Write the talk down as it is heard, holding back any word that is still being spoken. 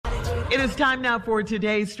It is time now for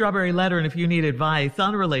today's Strawberry Letter, and if you need advice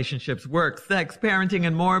on relationships, work, sex, parenting,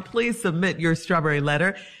 and more, please submit your Strawberry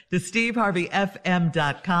Letter to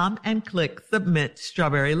steveharveyfm.com and click Submit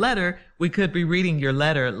Strawberry Letter. We could be reading your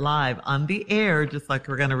letter live on the air, just like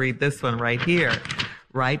we're going to read this one right here,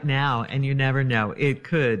 right now, and you never know. It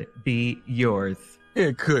could be yours.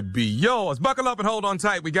 It could be yours. Buckle up and hold on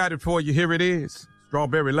tight. We got it for you. Here it is.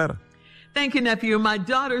 Strawberry Letter. Thank you, nephew. My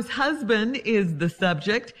daughter's husband is the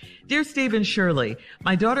subject. Dear Steve and Shirley,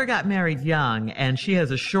 my daughter got married young and she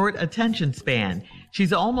has a short attention span.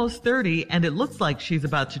 She's almost 30 and it looks like she's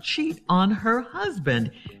about to cheat on her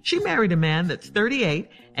husband. She married a man that's 38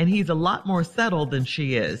 and he's a lot more settled than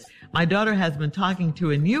she is. My daughter has been talking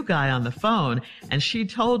to a new guy on the phone and she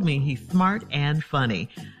told me he's smart and funny.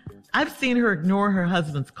 I've seen her ignore her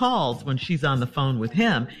husband's calls when she's on the phone with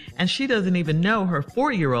him, and she doesn't even know her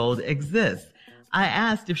 4-year-old exists. I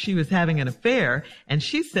asked if she was having an affair, and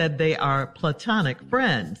she said they are platonic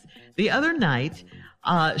friends. The other night,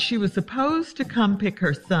 she was supposed to come pick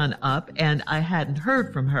her son up, and I hadn't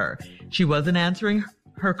heard from her. She wasn't answering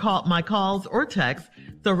my calls or texts,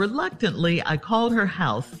 so reluctantly, I called her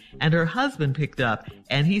house, and her husband picked up,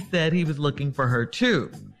 and he said he was looking for her too.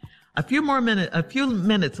 A few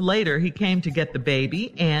minutes later, he came to get the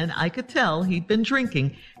baby, and I could tell he'd been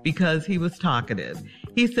drinking because he was talkative.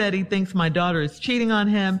 He said he thinks my daughter is cheating on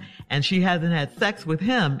him, and she hasn't had sex with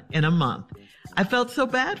him in a month. I felt so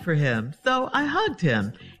bad for him, so I hugged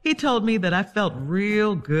him. He told me that I felt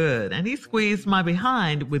real good, and he squeezed my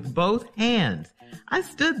behind with both hands. I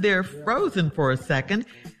stood there frozen for a second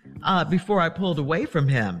before I pulled away from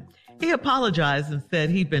him. He apologized and said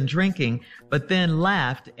he'd been drinking, but then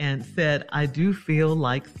laughed and said, I do feel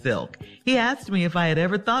like silk. He asked me if I had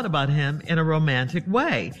ever thought about him in a romantic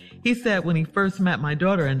way. He said when he first met my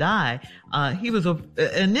daughter and I, he was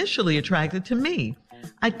initially attracted to me.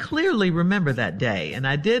 I clearly remember that day, and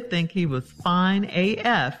I did think he was fine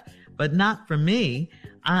AF, but not for me.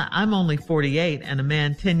 I'm only 48 and a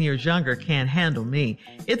man 10 years younger can't handle me.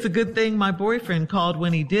 It's a good thing my boyfriend called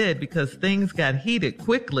when he did because things got heated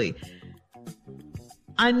quickly.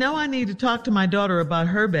 I know I need to talk to my daughter about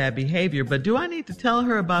her bad behavior, but do I need to tell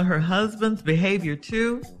her about her husband's behavior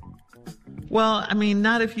too? Well, I mean,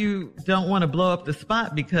 not if you don't want to blow up the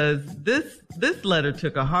spot, because this letter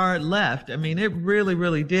took a hard left. I mean, it really,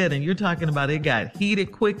 really did. And you're talking about it got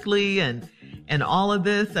heated quickly and all of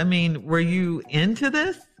this. I mean, were you into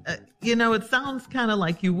this? It sounds kind of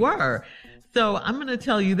like you were. So I'm going to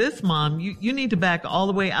tell you this, Mom, you need to back all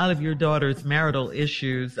the way out of your daughter's marital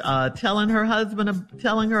issues. Telling her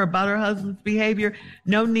about her husband's behavior,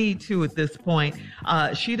 no need to at this point.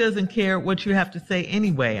 She doesn't care what you have to say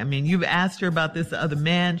anyway. I mean, you've asked her about this other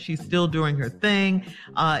man. She's still doing her thing.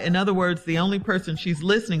 In other words, the only person she's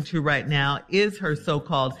listening to right now is her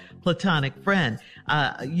so-called platonic friend.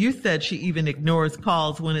 You said she even ignores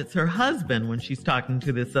calls when it's her husband when she's talking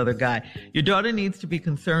to this other guy. Your daughter needs to be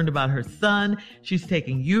concerned about her son. She's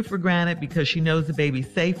taking you for granted because she knows the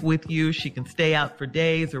baby's safe with you. She can stay out for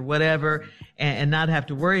days or whatever and not have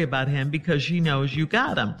to worry about him because she knows you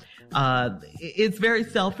got him. It's very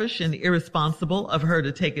selfish and irresponsible of her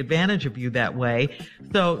to take advantage of you that way.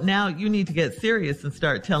 So now you need to get serious and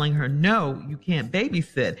start telling her, no, you can't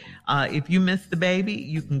babysit. If you miss the baby,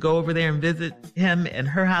 you can go over there and visit him in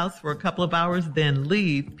her house for a couple of hours, then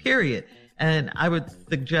leave, period. And I would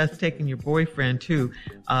suggest taking your boyfriend too.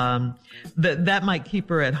 That might keep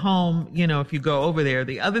her at home, if you go over there.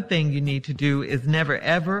 The other thing you need to do is never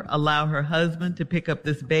ever allow her husband to pick up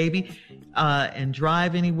this baby, and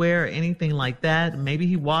drive anywhere or anything like that. Maybe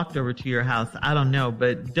he walked over to your house. I don't know,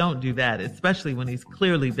 but don't do that, especially when he's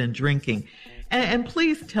clearly been drinking. And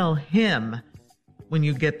please tell him when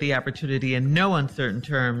you get the opportunity, in no uncertain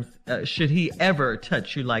terms, should he ever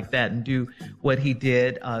touch you like that and do what he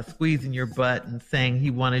did, squeezing your butt and saying he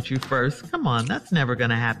wanted you first. Come on, that's never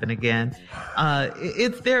going to happen again.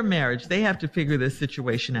 It's their marriage. They have to figure this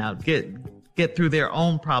situation out, get through their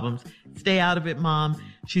own problems. Stay out of it, Mom.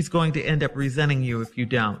 She's going to end up resenting you if you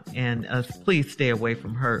don't. And please stay away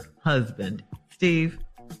from her husband. Steve?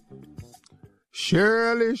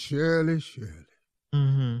 Shirley.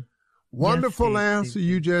 Mm-hmm. Wonderful answer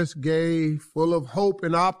you just gave, full of hope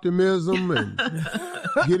and optimism and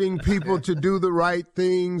getting people to do the right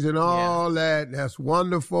things and all that. That's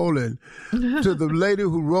wonderful. And to the lady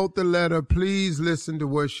who wrote the letter, please listen to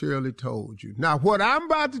what Shirley told you. Now, what I'm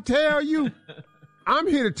about to tell you, I'm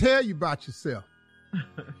here to tell you about yourself.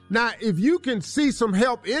 Now, if you can see some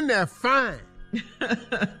help in there, fine.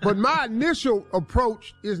 But my initial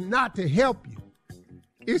approach is not to help you.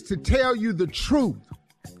 It's to tell you the truth.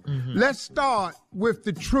 Mm-hmm. Let's start with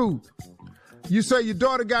the truth. You say your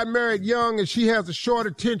daughter got married young and she has a short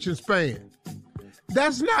attention span.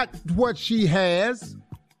 That's not what she has.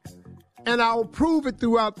 And I'll prove it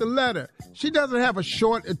throughout the letter. She doesn't have a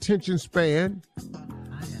short attention span.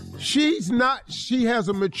 She has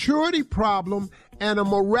a maturity problem and a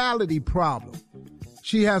morality problem.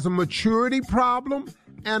 She has a maturity problem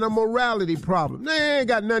and a morality problem. They ain't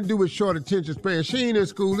got nothing to do with short attention span. She ain't in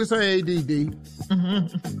school. This ain't ADD.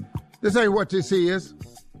 This ain't what this is.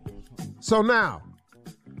 So now,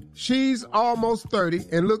 she's almost 30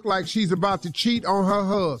 and look like she's about to cheat on her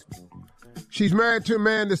husband. She's married to a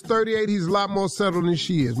man that's 38. He's a lot more settled than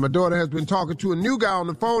she is. My daughter has been talking to a new guy on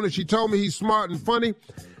the phone, and she told me he's smart and funny.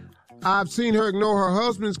 I've seen her ignore her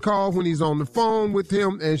husband's call when he's on the phone with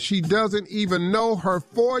him, and she doesn't even know her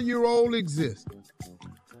 4-year-old exists.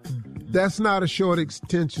 That's not a short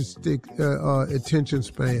attention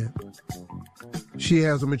span. She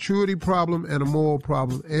has a maturity problem and a moral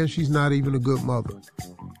problem, and she's not even a good mother.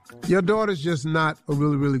 Your daughter's just not a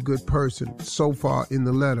really, really good person so far in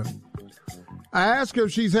the letter. I asked her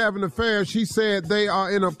if she's having an affair. She said they are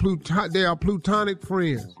platonic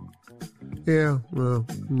friends. Yeah, well,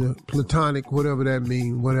 platonic, whatever that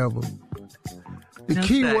means, whatever. The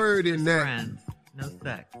key word in that. Friends. No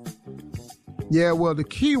sex. Yeah, well, the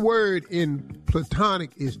key word in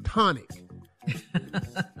platonic is tonic.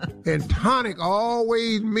 And tonic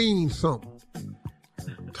always means something.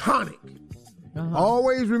 Tonic.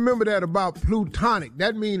 Always remember that about plutonic.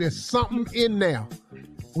 That means there's something in there.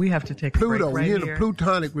 We have to take a break right here. Pluto, in a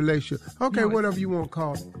plutonic relationship. Okay, whatever you want to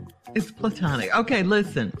call it. It's platonic. Okay,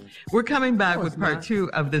 listen. We're coming back with part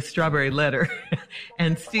 2 of this strawberry letter.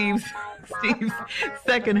 And Steve's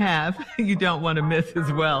second half, you don't want to miss as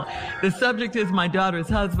well. The subject is my daughter's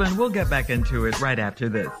husband. We'll get back into it right after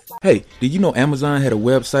this. Hey, did you know Amazon had a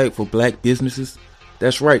website for black businesses?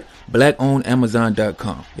 That's right,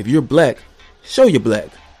 blackownedamazon.com. If you're black, show you're black.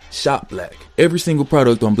 Shop black. Every single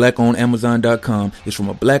product on blackownedamazon.com is from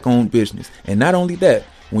a black-owned business. And not only that,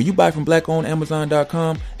 when you buy from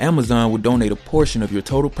blackownedamazon.com, Amazon will donate a portion of your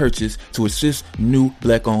total purchase to assist new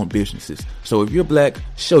black-owned businesses. So if you're black,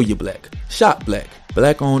 show you're black. Shop black.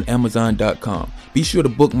 blackownedamazon.com. Be sure to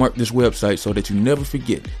bookmark this website so that you never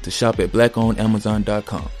forget to shop at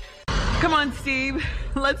blackownedamazon.com. Come on, Steve.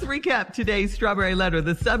 Let's recap today's strawberry letter.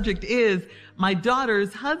 The subject is my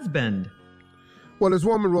daughter's husband. Well, this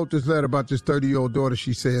woman wrote this letter about this 30-year-old daughter.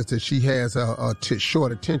 She says that she has a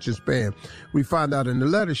short attention span. We find out in the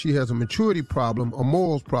letter she has a maturity problem, a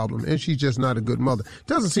morals problem, and she's just not a good mother.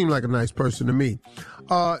 Doesn't seem like a nice person to me.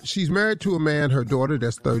 She's married to a man, her daughter,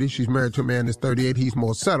 that's 30. She's married to a man that's 38. He's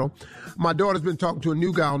more settled. My daughter's been talking to a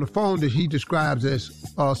new guy on the phone that he describes as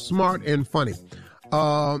smart and funny.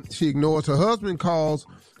 She ignores her husband calls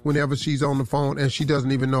whenever she's on the phone, and she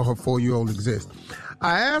doesn't even know her 4-year-old exists.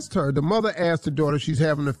 I asked her, the mother asked the daughter, she's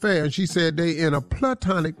having an affair, and she said they in a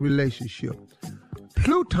platonic relationship.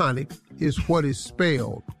 Plutonic is what is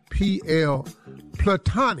spelled, P-L,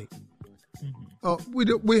 platonic.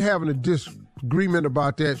 We're having a disagreement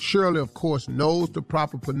about that. Shirley, of course, knows the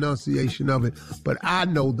proper pronunciation of it, but I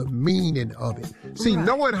know the meaning of it. See,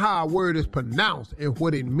 knowing how a word is pronounced and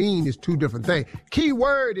what it means is two different things. Key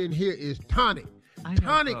word in here is tonic.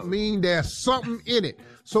 Tonic means there's something in it.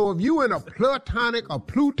 So if you in a plutonic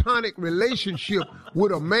relationship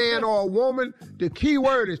with a man or a woman, the key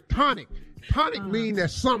word is tonic. Tonic means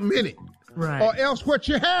there's something in it. Right. Or else what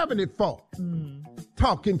you having it for?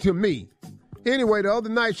 Talking to me. Anyway, the other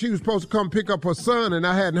night she was supposed to come pick up her son, and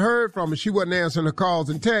I hadn't heard from her. She wasn't answering her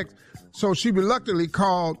calls and texts, so she reluctantly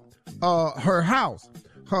called her house.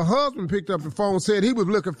 Her husband picked up the phone, said he was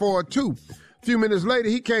looking for her too. A few minutes later,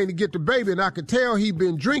 he came to get the baby, and I could tell he'd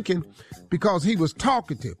been drinking because he was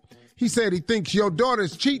talkative. He said he thinks your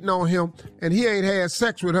daughter's cheating on him, and he ain't had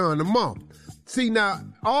sex with her in a month. See, now,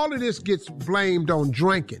 all of this gets blamed on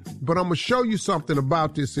drinking, but I'm going to show you something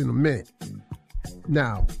about this in a minute.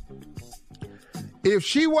 Now, if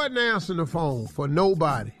she wasn't answering the phone for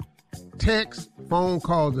nobody, text, phone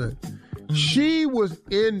calls, she was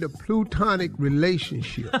in the plutonic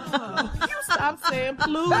relationship. You stop saying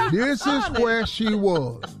plutonic. This is where she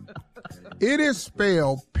was. It is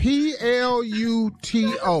spelled P-L-U-T-O.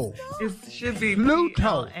 It should be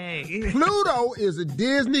Pluto. P-L-A. Pluto is a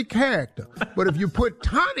Disney character, but if you put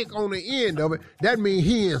tonic on the end of it, that means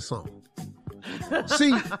he in something.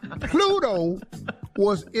 See, Pluto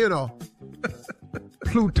was in a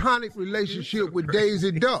plutonic relationship with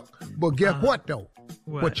Daisy Duck, but guess what though?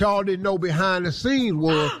 What y'all didn't know behind the scenes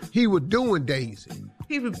was he was doing Daisy.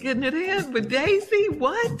 He was getting it in with Daisy?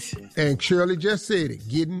 What? And Shirley just said it,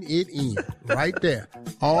 getting it in right there.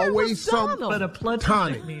 Always some But a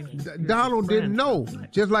platonic means Donald didn't know,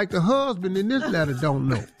 just like the husband in this letter don't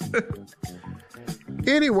know.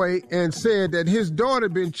 Anyway, and said that his daughter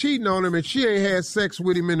been cheating on him and she ain't had sex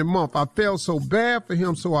with him in a month. I felt so bad for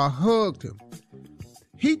him, so I hugged him.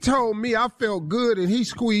 He told me I felt good and he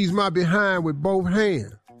squeezed my behind with both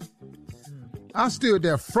hands. I stood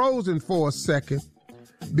there frozen for a second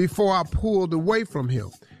before I pulled away from him.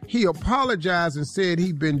 He apologized and said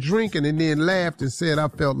he'd been drinking and then laughed and said I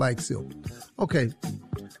felt like silk. Okay,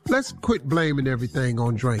 let's quit blaming everything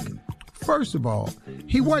on drinking. First of all,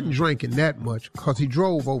 he wasn't drinking that much because he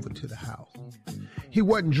drove over to the house. He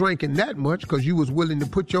wasn't drinking that much because you was willing to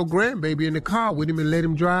put your grandbaby in the car with him and let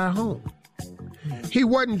him drive home. He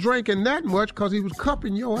wasn't drinking that much because he was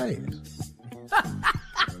cupping your ass.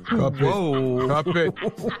 Whoa. Cup it.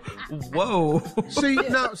 Whoa. See,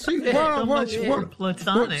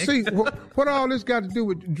 what all this got to do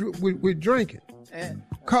with drinking?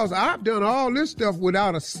 Because I've done all this stuff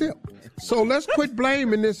without a sip. So let's quit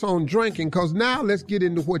blaming this on drinking, because now let's get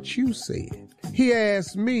into what you said. He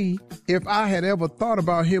asked me if I had ever thought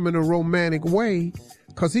about him in a romantic way,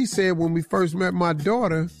 because he said when we first met my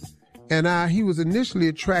daughter and he was initially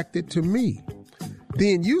attracted to me.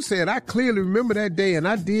 Then you said, I clearly remember that day, and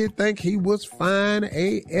I did think he was fine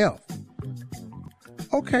AF.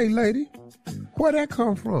 Okay, lady, where'd that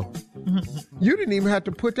come from? You didn't even have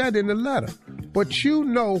to put that in the letter. But you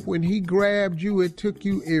know when he grabbed you,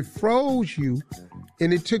 it froze you,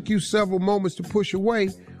 and it took you several moments to push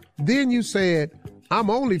away. Then you said, I'm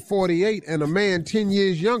only 48, and a man 10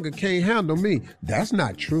 years younger can't handle me. That's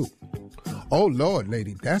not true. Oh, Lord,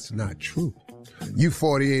 lady, that's not true. You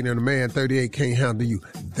 48 and a man 38 can't handle you.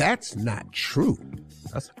 That's not true.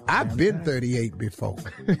 I've been 38 before.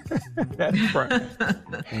 That's right.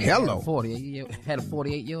 Hello. Had a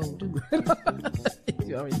 48-year-old too.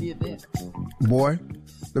 You already did that. Boy,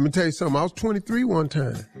 let me tell you something. I was 23 one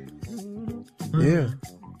time. Yeah.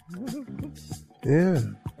 Yeah.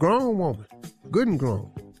 Grown woman. Good and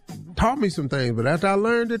grown. Taught me some things, but after I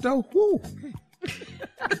learned it though, whoo.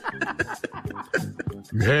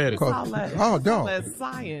 You had it. Oh, dog. That's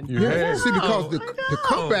science. Yeah. See, because the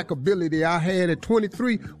comeback ability I had at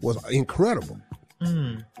 23 was incredible.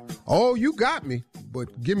 Oh, you got me,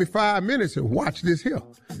 but give me 5 minutes and watch this here.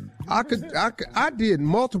 I did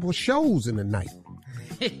multiple shows in the night.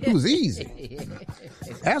 It was easy.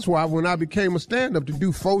 That's why when I became a stand-up, to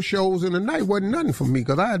do 4 shows in a night wasn't nothing for me,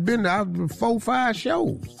 because I had been to 4, 5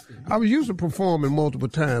 shows. I was used to performing multiple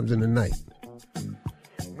times in the night.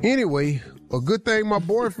 Anyway, a good thing my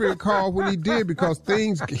boyfriend called when he did, because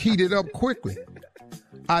things heated up quickly.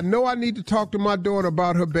 I know I need to talk to my daughter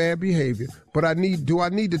about her bad behavior, but do I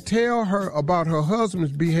need to tell her about her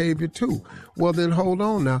husband's behavior too? Well, then hold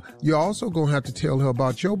on now. You're also going to have to tell her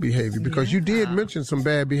about your behavior, because you did mention some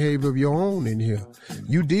bad behavior of your own in here.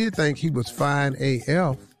 You did think he was fine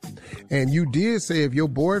AF. And you did say if your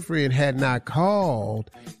boyfriend had not called,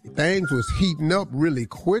 things was heating up really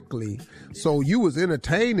quickly. So you was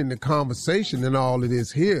entertaining the conversation and all of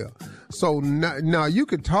this here. So now you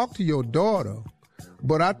could talk to your daughter,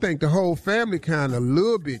 but I think the whole family kind of a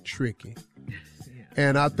little bit tricky.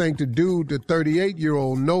 And I think the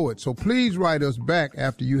 38-year-old know it. So please write us back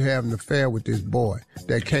after you have an affair with this boy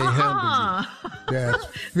that can't handle you. That's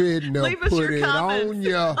fitting to Leave us put your it comments on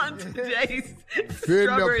ya. on today's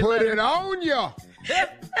Fitting to put letter. it on ya.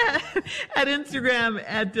 At Instagram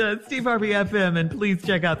at Steve Harvey FM, and please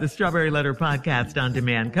check out the Strawberry Letter podcast on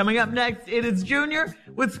demand. Coming up next, it is Junior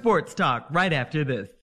with Sports Talk right after this.